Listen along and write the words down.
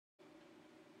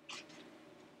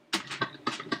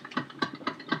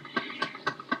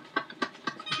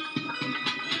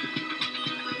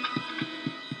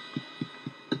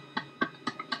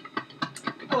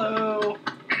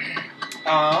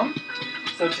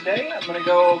So today I'm going to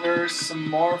go over some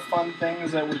more fun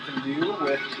things that we can do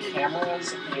with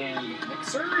cameras and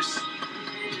mixers. So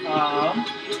I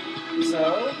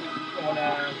want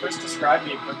to first describe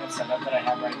the equipment setup that I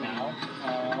have right now.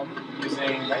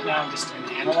 Using right now just an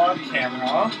analog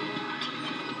camera,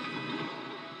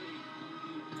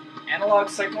 analog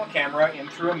signal camera in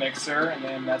through a mixer, and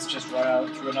then that's just run out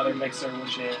through another mixer,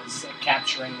 which is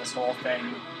capturing this whole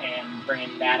thing and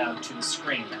bringing that out to the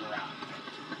screen that we're on.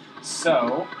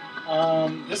 So,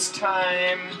 last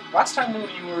time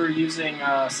we were using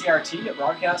CRT, a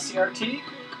broadcast CRT,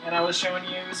 and I was showing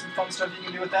you some fun stuff you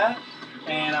can do with that,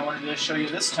 and I wanted to show you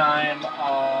this time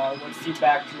what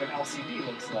feedback through an LCD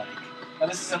looks like. Now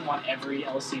this isn't what every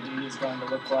LCD is going to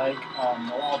look like,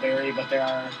 they'll all vary, but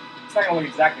it's not going to look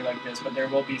exactly like this, but there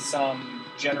will be some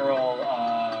general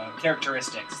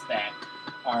characteristics that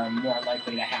are more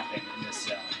likely to happen in this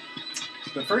zone.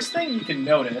 The first thing you can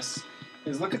notice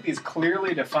is look at these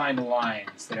clearly defined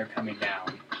lines that are coming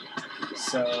down.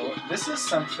 So this is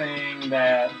something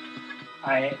that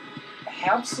I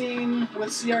have seen with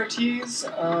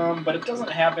CRTs, but it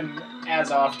doesn't happen as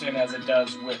often as it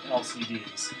does with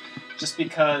LCDs. Just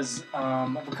because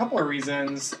of a couple of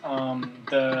reasons.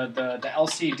 The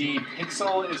LCD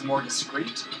pixel is more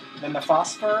discrete than the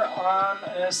phosphor on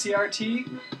a CRT.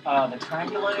 The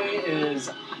time delay is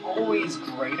always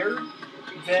greater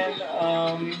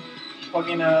than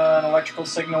plugging an electrical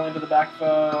signal into the back of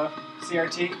a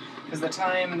CRT, because the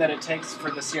time that it takes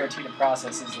for the CRT to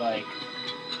process is like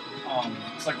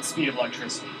it's like the speed of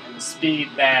electricity, and the speed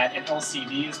that an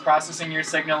LCD is processing your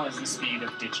signal is the speed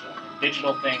of digital. And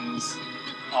digital things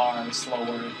are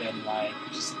slower than like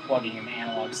just plugging an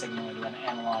analog signal into an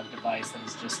analog device that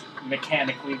is just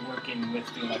mechanically working with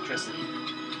the electricity.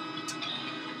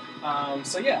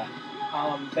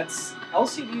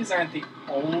 LCDs aren't the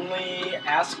only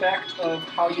aspect of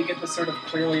how you get the sort of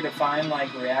clearly defined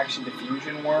like reaction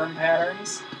diffusion worm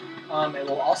patterns. It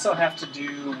will also have to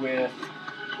do with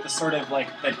the sort of like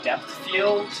the depth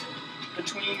field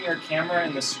between your camera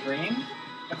and the screen,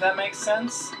 if that makes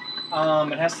sense.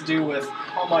 It has to do with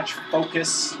how much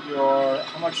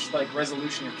like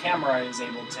resolution your camera is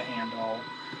able to handle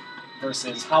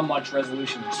versus how much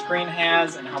resolution your screen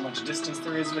has and how much distance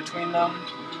there is between them.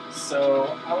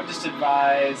 So I would just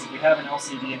advise, if you have an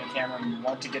LCD and a camera and you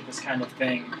want to get this kind of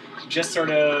thing, just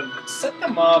sort of set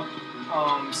them up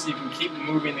so you can keep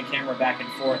moving the camera back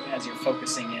and forth as you're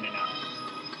focusing in and out.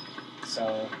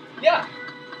 So, yeah.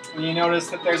 And you notice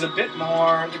that there's a bit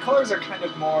more, the colors are kind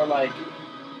of more like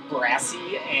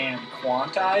brassy and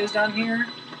quantized on here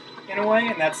in a way,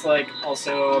 and that's like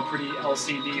also a pretty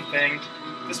LCD thing.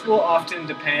 This will often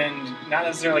depend not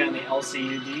necessarily on the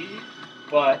LCD,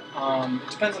 but it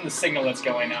depends on the signal that's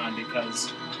going on,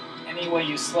 because any way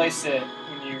you slice it,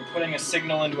 when you're putting a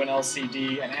signal into an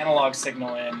LCD, an analog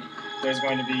signal in, there's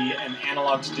going to be an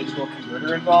analog to digital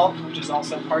converter involved, which is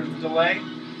also part of the delay.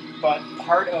 But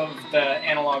part of the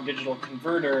analog digital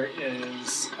converter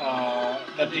is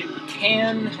that it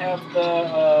can have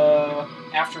the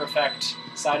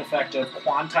side effect of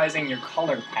quantizing your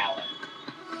color palette,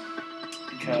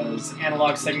 because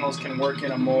analog signals can work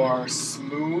in a more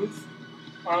smooth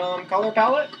color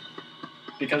palette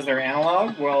because they're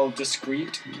analog, while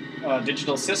discrete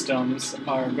digital systems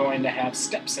are going to have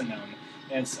steps in them.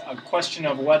 And it's a question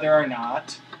of whether or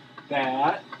not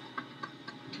that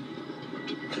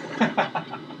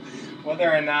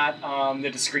the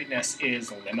discreteness is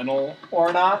liminal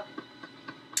or not.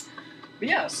 But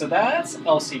yeah, so that's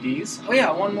LCDs. Oh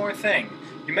yeah, one more thing.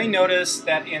 You may notice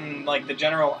that in like the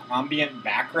general ambient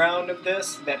background of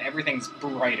this, that everything's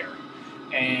brighter.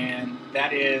 And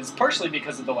that is partially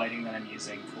because of the lighting that I'm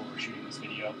using for shooting this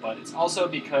video, but it's also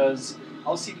because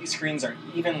LCD screens are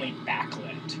evenly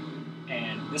backlit.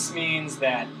 And this means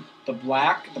that the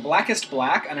blackest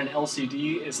black on an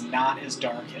LCD is not as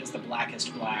dark as the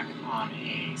blackest black on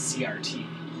a CRT.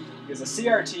 Because a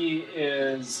CRT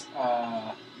is,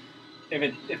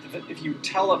 if you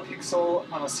tell a pixel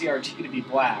on a CRT to be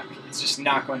black, it's just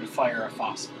not going to fire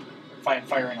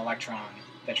an electron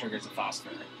that triggers a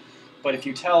phosphor. But if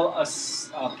you tell a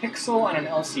pixel on an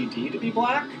LCD to be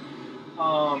black,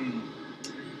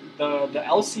 the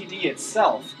LCD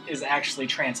itself is actually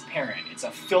transparent. It's a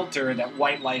filter that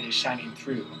white light is shining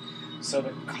through. So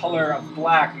the color of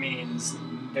black means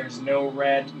there's no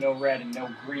red, and no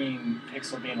green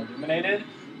pixel being illuminated,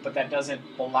 but that doesn't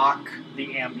block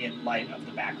the ambient light of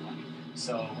the backlight.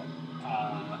 So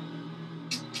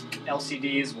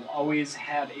LCDs will always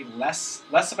have a less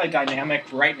of a dynamic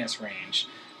brightness range.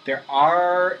 There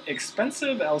are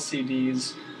expensive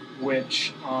LCDs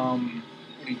which,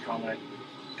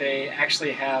 they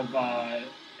actually have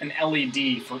an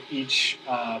LED for each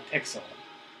pixel.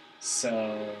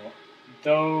 So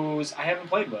those I haven't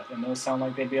played with, and those sound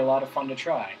like they'd be a lot of fun to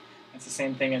try. It's the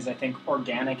same thing as, I think,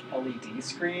 organic LED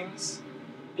screens.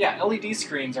 Yeah, LED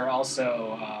screens are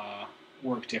also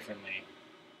work differently.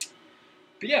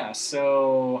 But yeah,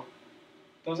 so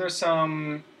those are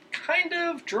some kind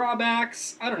of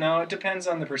drawbacks. I don't know, it depends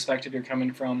on the perspective you're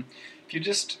coming from. If you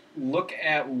just look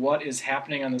at what is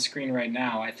happening on the screen right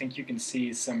now, I think you can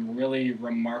see some really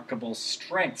remarkable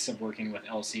strengths of working with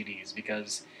LCDs,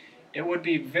 because it would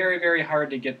be very, very hard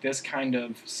to get this kind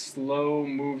of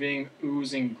slow-moving,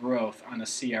 oozing growth on a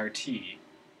CRT.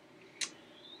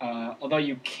 Although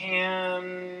you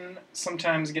can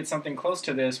sometimes get something close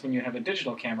to this when you have a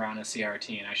digital camera on a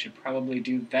CRT, and I should probably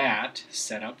do that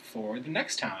setup for the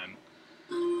next time.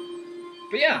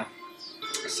 But yeah,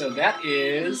 so that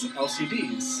is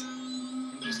LCDs.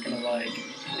 I'm just gonna like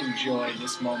enjoy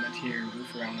this moment here,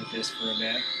 goof around with this for a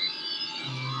bit.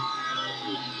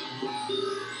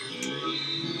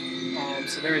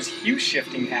 So there is hue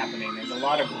shifting happening. There's a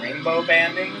lot of rainbow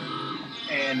banding,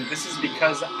 and this is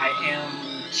because I am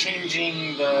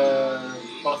changing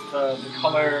both the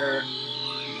color.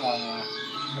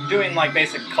 I'm doing like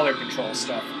basic color control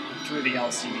stuff through the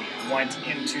LCD. I went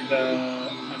into the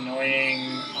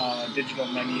annoying digital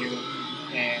menu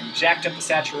and jacked up the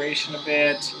saturation a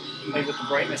bit, played with the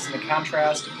brightness and the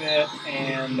contrast a bit,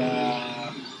 and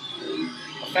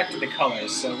affected the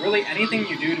colors. So really anything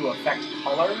you do to affect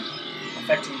color,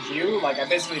 affecting hue, like I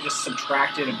basically just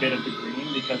subtracted a bit of the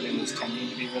green because it was tending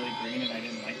to be really green and I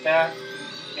didn't like that.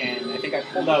 And I think I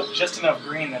pulled out just enough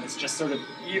green that it's just sort of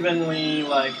evenly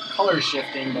like color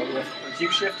shifting, but with or hue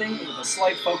shifting, with a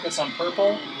slight focus on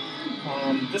purple.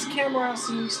 This camera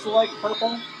seems to like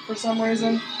purple for some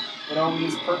reason. It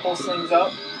always purples things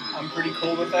up. I'm pretty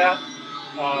cool with that.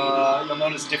 You'll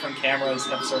notice different cameras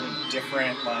have sort of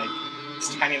different like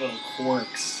these tiny little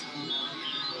quirks.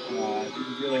 You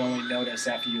really only notice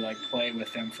after you like play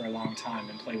with them for a long time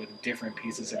and play with different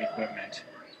pieces of equipment.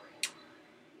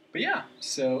 But yeah,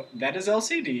 so that is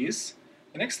LCDs.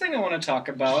 The next thing I want to talk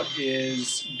about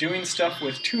is doing stuff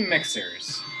with two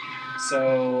mixers.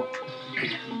 So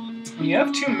when you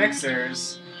have two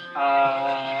mixers,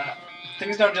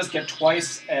 things don't just get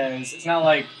twice as, it's not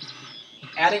like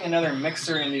adding another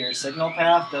mixer into your signal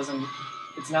path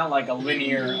it's not like a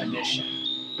linear addition.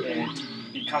 It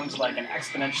becomes like an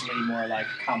exponentially more like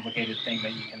complicated thing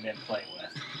that you can then play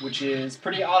with, which is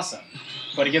pretty awesome.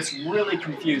 But it gets really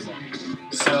confusing.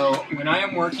 So when I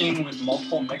am working with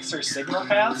multiple mixer signal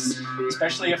paths,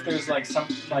 especially if there's like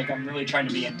I'm really trying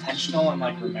to be intentional and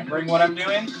like remembering what I'm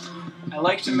doing, I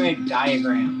like to make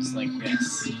diagrams like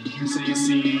this. So you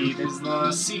see there's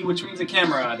the C, which means a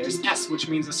camera, there's S, which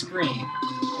means a screen,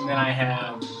 and then I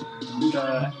have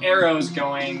the arrows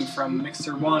going from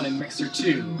mixer 1 and mixer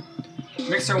 2.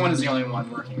 Mixer 1 is the only one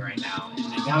working right now,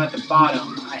 and then down at the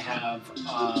bottom I have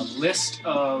a list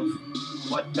of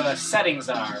what the settings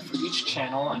are for each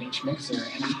channel on each mixer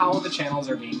and how the channels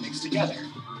are being mixed together.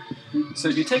 So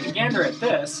if you take a gander at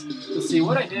this, you'll see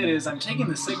what I did is I'm taking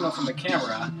the signal from the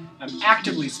camera, I'm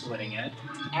actively splitting it.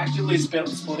 Actively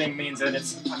splitting means that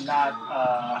I'm not,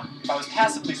 if I was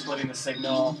passively splitting the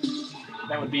signal,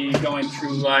 that would be going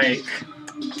through like,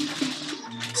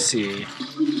 let's see,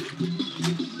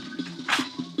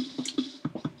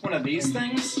 one of these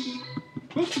things.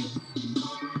 Whoop.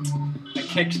 I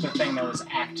kicked the thing that was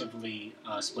actively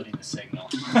splitting the signal.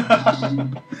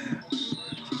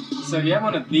 So if you have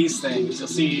one of these things, you'll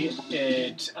see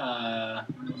it's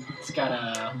got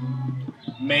a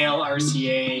male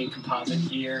RCA composite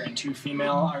here and two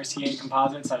female RCA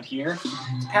composites out here.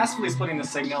 It's passively splitting the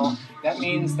signal. That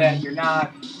means that you're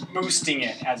not boosting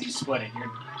it as you split it.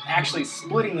 You're actually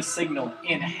splitting the signal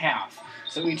in half.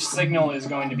 So each signal is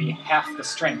going to be half the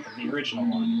strength of the original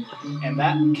one. And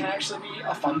that can actually be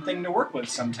a fun thing to work with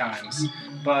sometimes.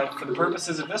 But for the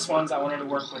purposes of this one, I wanted to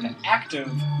work with an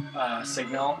active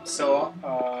signal. So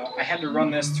I had to run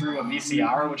this through a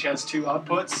VCR, which has two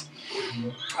outputs.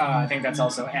 I think that's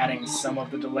also adding some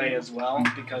of the delay as well,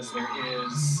 because there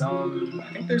is some,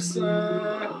 I think there's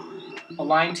a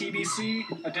line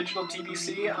TBC, a digital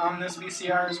TBC on this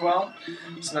VCR as well.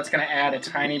 So that's going to add a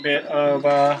tiny bit of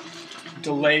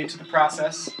delay to the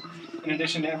process in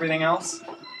addition to everything else.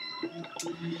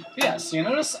 Yeah, so you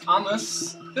notice on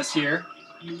this here,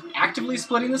 actively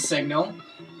splitting the signal,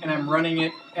 and I'm running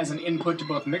it as an input to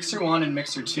both mixer 1 and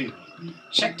mixer 2.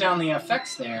 Check down the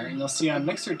effects there, and you'll see on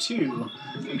mixer 2,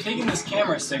 I'm taking this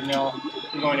camera signal,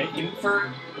 I'm going to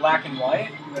invert black and white,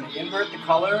 I'm going to invert the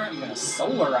color, I'm going to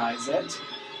solarize it,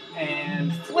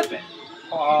 and flip it.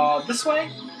 This way,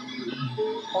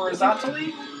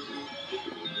 horizontally,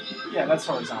 Yeah, that's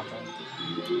horizontal.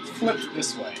 It's flipped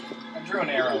this way. I drew an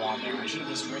arrow on there. I should have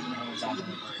just written horizontal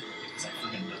because I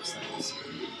forget those things.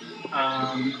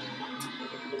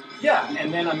 Yeah,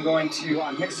 and then I'm going to,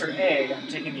 on mixer A, I'm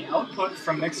taking the output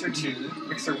from mixer 2.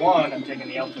 Mixer 1, I'm taking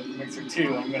the output from mixer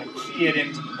 2. I'm going to key it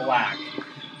into the black.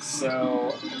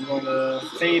 So I'm going to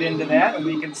fade into that, and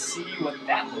we can see what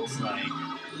that looks like.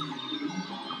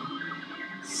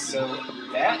 So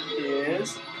that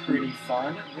is pretty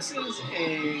fun. This is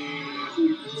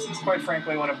quite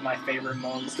frankly one of my favorite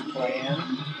modes to play in.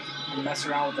 And mess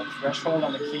around with the threshold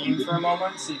on the keying for a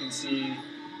moment, so you can see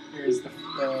here's the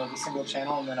single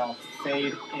channel, and then I'll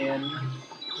fade in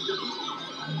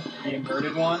the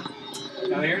inverted one.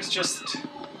 Now here's just,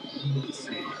 let's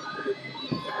see.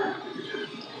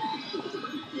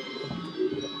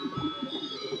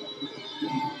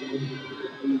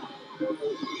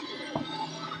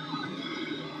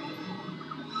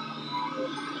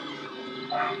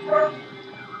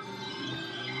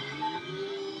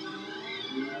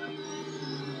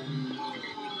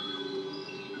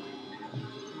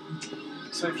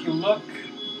 So if you look,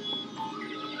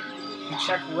 you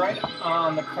check right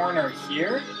on the corner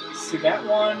here. See that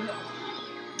one?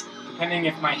 Depending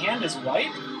if my hand is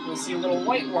white, you'll see little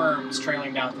white worms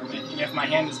trailing down from it. And if my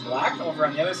hand is black, over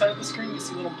on the other side of the screen, you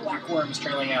see little black worms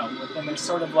trailing out. But then there's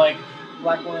sort of like,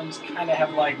 black worms kind of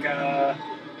have like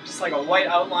just like a white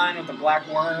outline with the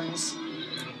black worms.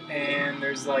 And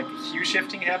there's like hue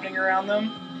shifting happening around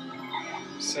them.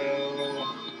 So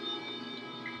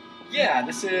yeah,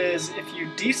 this is, if you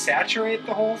desaturate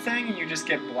the whole thing and you just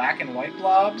get black and white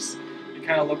blobs, it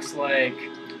kind of looks like,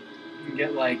 you can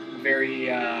get like very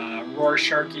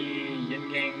Rorschach-y,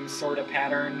 yin-yang sort of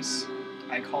patterns.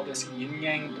 I call this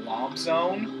yin-yang blob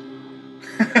zone.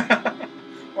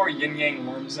 Or yin-yang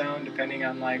worm zone, depending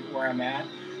on like where I'm at.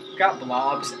 We've got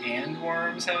blobs and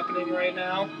worms happening right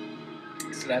now,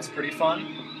 so that's pretty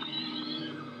fun.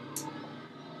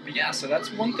 But yeah, so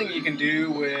that's one thing you can do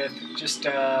with just,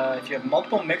 if you have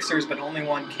multiple mixers but only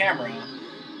one camera,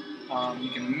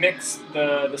 you can mix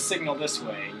the signal this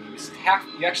way.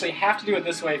 You actually have to do it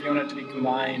this way if you want it to be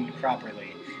combined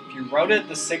properly. If you routed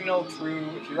the signal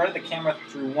through, if you routed the camera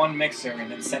through one mixer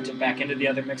and then sent it back into the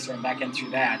other mixer and back in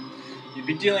through that, you'd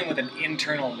be dealing with an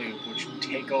internal loop which would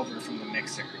take over from the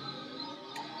mixer.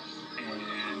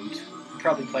 And we'll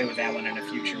probably play with that one in a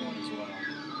future one as well.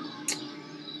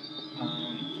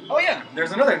 Oh yeah,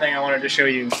 there's another thing I wanted to show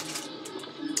you.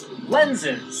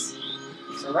 Lenses.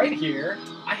 So right here,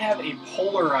 I have a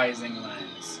polarizing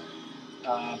lens.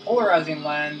 Polarizing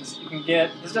lens, you can get,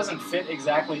 this doesn't fit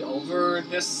exactly over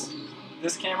this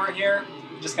camera here.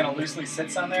 It just kind of loosely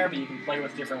sits on there, but you can play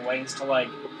with different ways to like,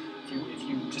 if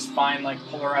you just find like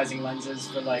polarizing lenses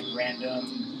for like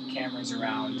random cameras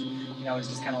around, you can always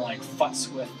just kind of like futz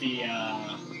with the,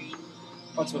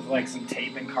 like some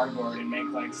tape and cardboard and make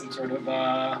like some sort of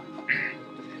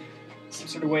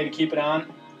way to keep it on.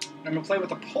 And I'm going to play with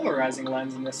the polarizing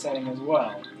lens in this setting as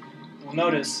well. You'll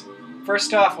notice,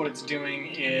 first off, what it's doing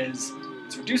is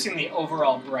it's reducing the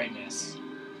overall brightness.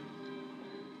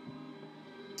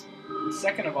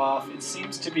 Second of all, it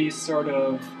seems to be sort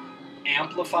of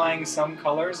amplifying some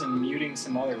colors and muting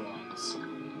some other ones.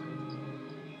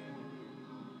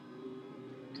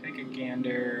 Take a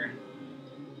gander.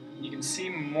 You can see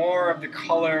more of the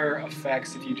color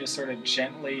effects if you just sort of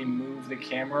gently move the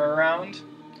camera around,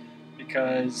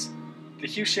 because the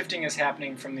hue shifting is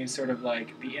happening from these sort of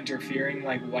like the interfering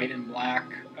like white and black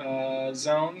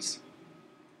zones,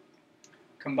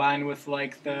 combined with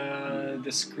like the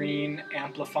screen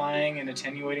amplifying and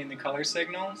attenuating the color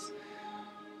signals.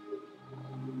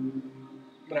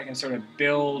 But I can sort of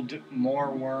build more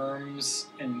worms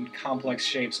and complex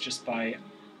shapes just by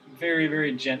very,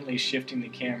 very gently shifting the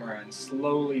camera and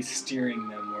slowly steering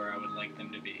them where I would like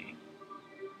them to be.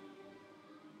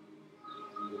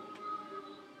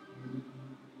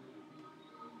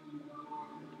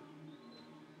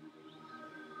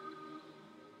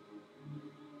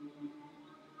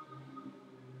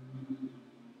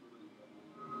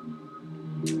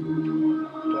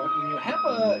 But when you have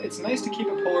it's nice to keep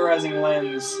a polarizing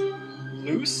lens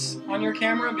loose on your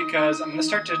camera, because I'm going to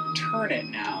start to turn it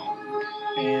now.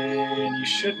 And you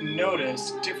should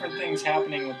notice different things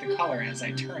happening with the color as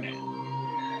I turn it.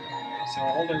 So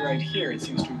I'll hold it right here. It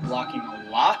seems to be blocking a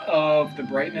lot of the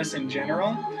brightness in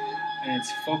general, and it's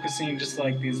focusing just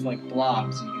like these like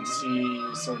blobs. You can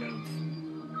see sort of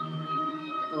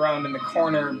around in the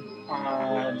corner,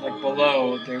 like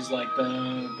below, there's like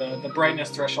the brightness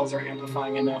thresholds are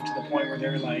amplifying enough to the point where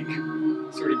they're like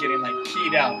sort of getting like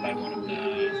keyed out by one of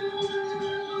the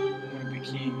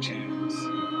keying channels.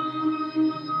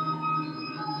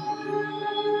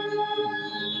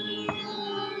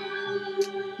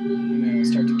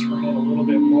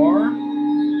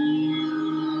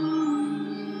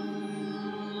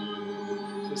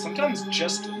 sometimes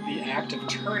just the act of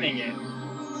turning it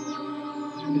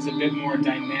is a bit more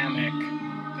dynamic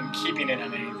than keeping it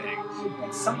on anything.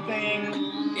 And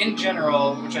something in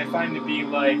general, which I find to be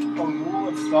like a rule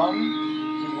of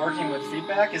thumb when working with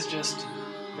feedback, is just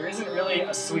there isn't really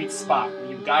a sweet spot where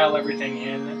you dial everything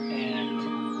in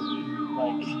and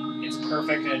like it's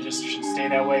perfect and it just should stay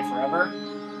that way forever.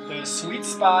 The sweet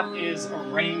spot is a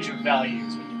range of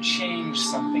values when you change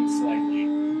something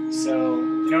slightly. So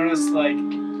you notice, like,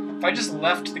 if I just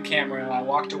left the camera and I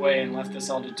walked away and left this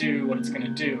all to do what it's going to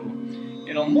do,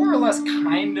 it'll more or less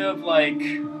kind of like,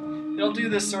 it'll do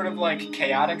this sort of like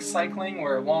chaotic cycling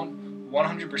where it won't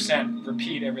 100%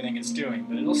 repeat everything it's doing,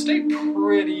 but it'll stay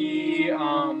pretty,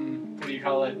 what do you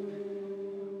call it?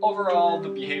 Overall, the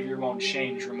behavior won't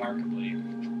change remarkably.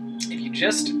 If you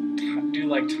just do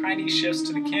like tiny shifts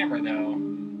to the camera though,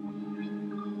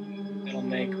 it'll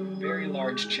make very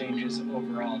large changes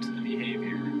overall to the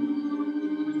behavior.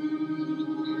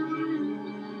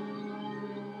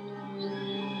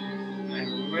 I have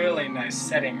a really nice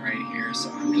setting right here, so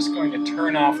I'm just going to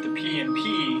turn off the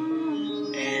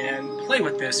P&P and play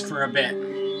with this for a bit.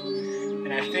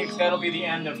 And I think that'll be the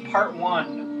end of part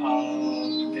 1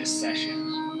 of this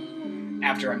session,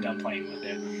 after I'm done playing with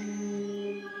it.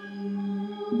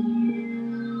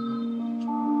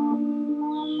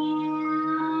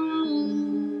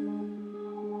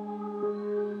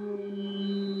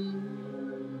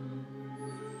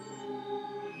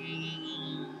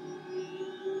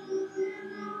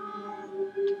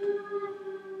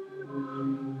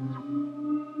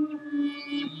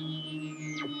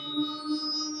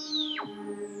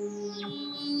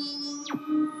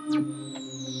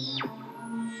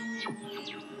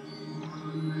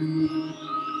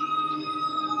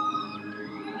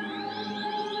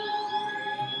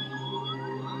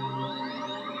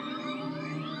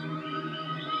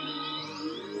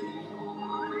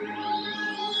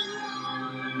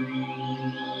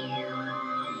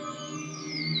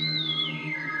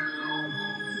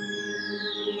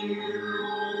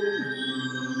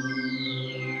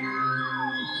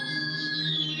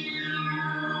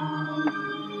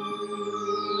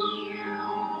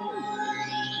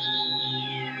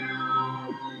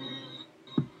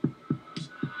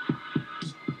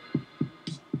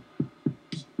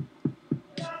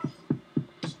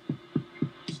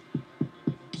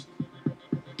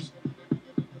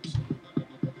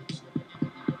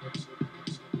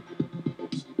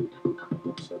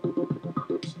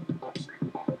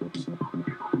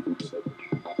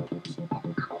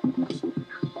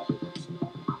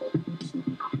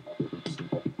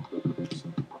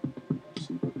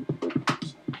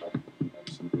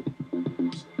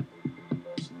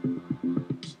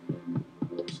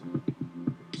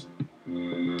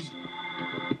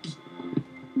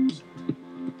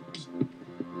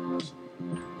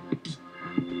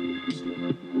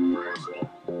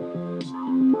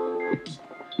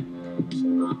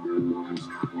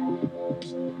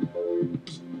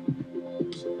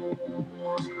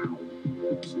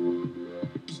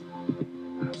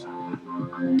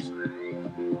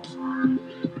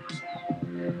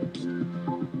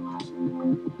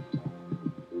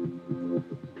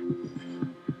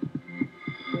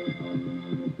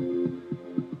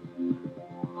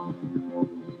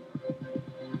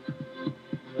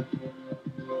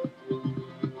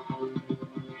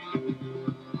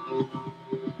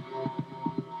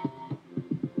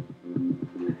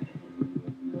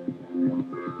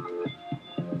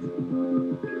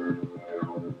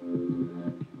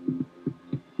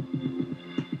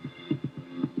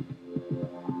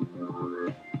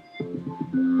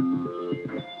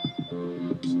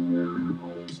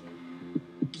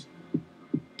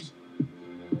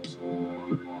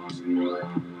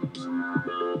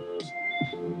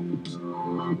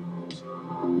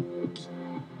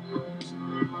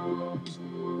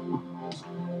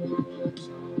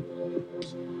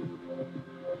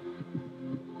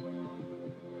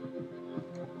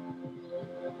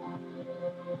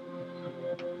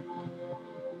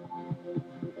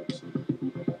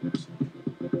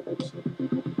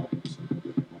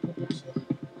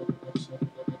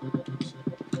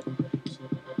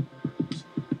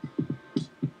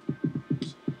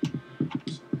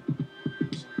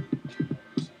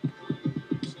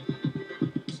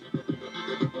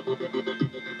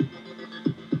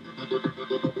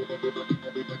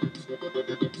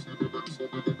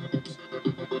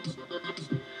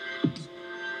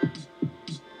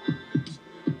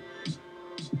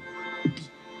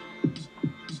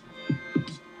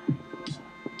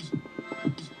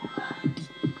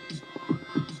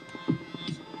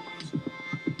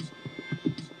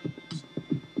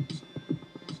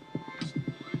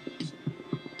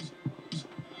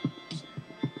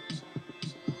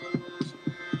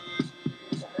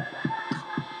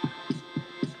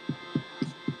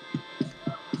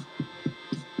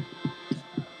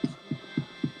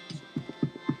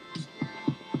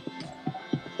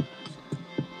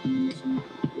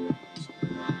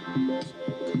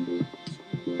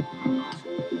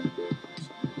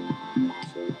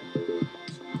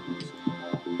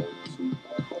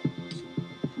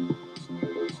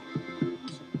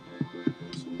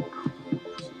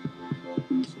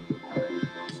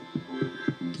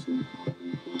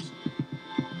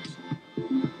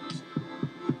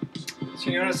 So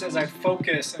you notice as I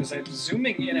focus, as I'm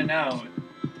zooming in and out,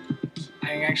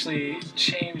 I actually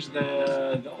change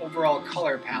the overall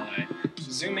color palette.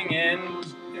 Zooming in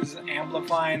is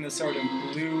amplifying the sort of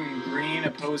blue and green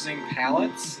opposing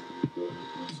palettes,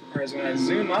 whereas when I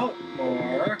zoom out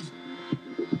more,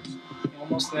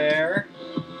 almost there,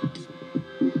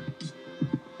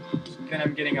 then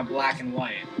I'm getting a black and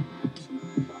white.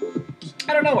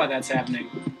 I don't know why that's happening,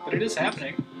 but it is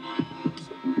happening.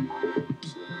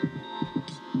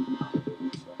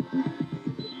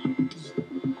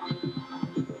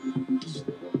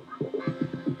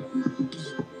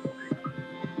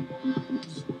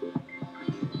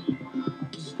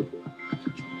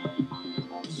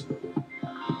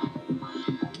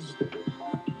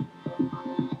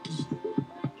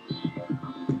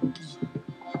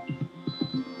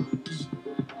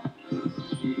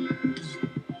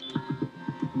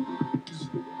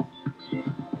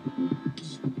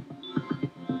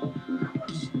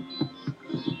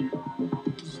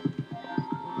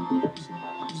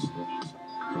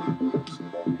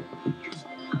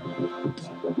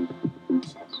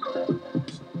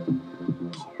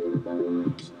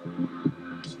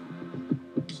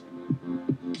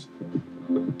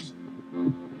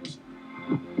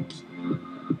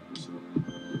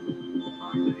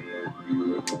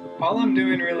 All I'm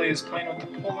doing really is playing with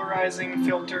the polarizing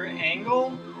filter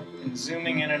angle and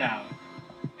zooming in and out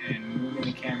and moving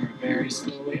the camera very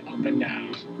slowly up and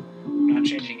down. I'm not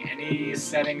changing any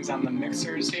settings on the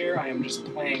mixers here, I am just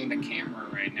playing the camera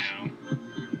right now.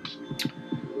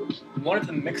 One of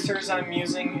the mixers I'm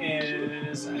using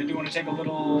is, I do want to take a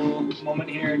little moment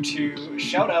here to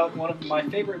shout out one of my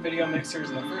favorite video mixers,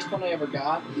 and the first one I ever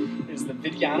got is the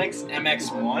Videonics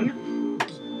MX1.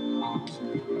 I'm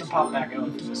going to pop back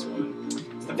out for this one.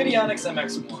 It's the Videonics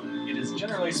MX1. It is,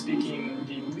 generally speaking,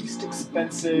 the least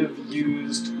expensive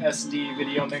used SD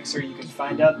video mixer you can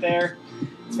find out there.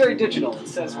 It's very digital. It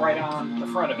says right on the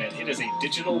front of it, it is a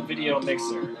digital video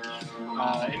mixer.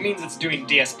 It means it's doing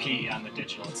DSP on the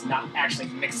digital. It's not actually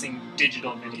mixing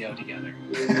digital video together.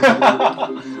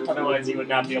 Otherwise, you would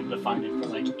not be able to find it for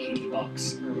like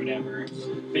 $80 or whatever.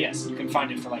 But yes, you can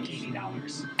find it for like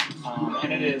 $80.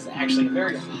 And it is actually a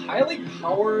very highly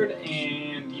powered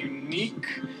and unique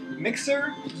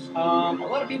mixer. A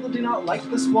lot of people do not like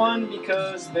this one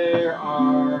because there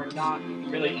are not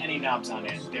really any knobs on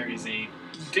it. There is a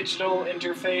digital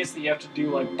interface that you have to do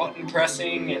like button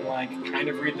pressing and like kind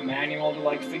of read the manual to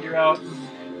like figure out.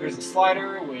 There's a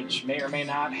slider which may or may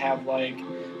not have like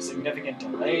significant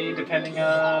delay depending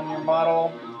on your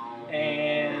model,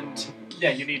 and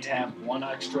yeah, you need to have one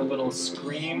extra little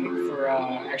screen for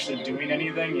actually doing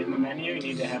anything in the menu. You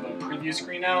need to have a preview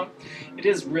screen out. It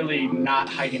is really not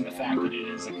hiding the fact that it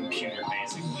is a computer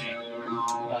basically,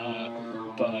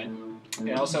 but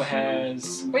it also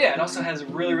has, it also has a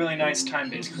really, really nice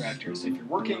time-based corrector. So if you're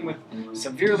working with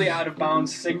severely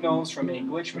out-of-bounds signals from a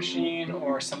glitch machine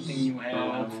or something you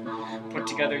have put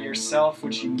together yourself,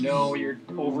 which you know you're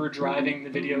overdriving the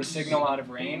video signal out of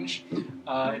range,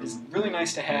 it is really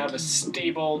nice to have a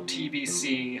stable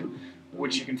TBC,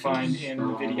 which you can find in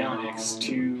the Videonics,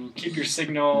 to keep your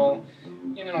signal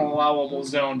in an allowable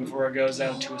zone before it goes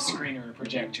out to a screen or a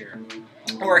projector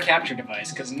or a capture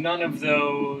device, because none of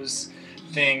those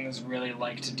things really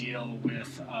like to deal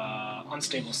with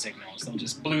unstable signals. They'll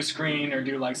just blue screen or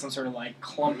do like some sort of like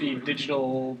clumpy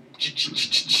digital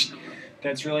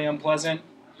that's really unpleasant.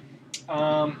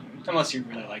 Unless you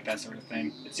really like that sort of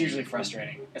thing. It's usually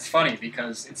frustrating. It's funny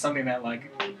because it's something that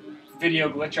like video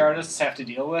glitch artists have to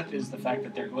deal with, is the fact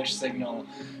that their glitch signal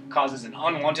causes an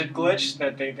unwanted glitch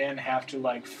that they then have to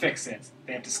like fix it.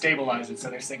 They have to stabilize it so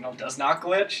their signal does not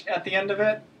glitch at the end of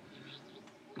it.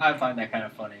 I find that kind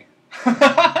of funny.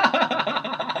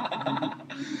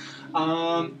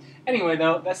 Anyway,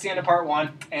 though, that's the end of part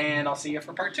 1, and I'll see you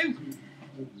for part 2.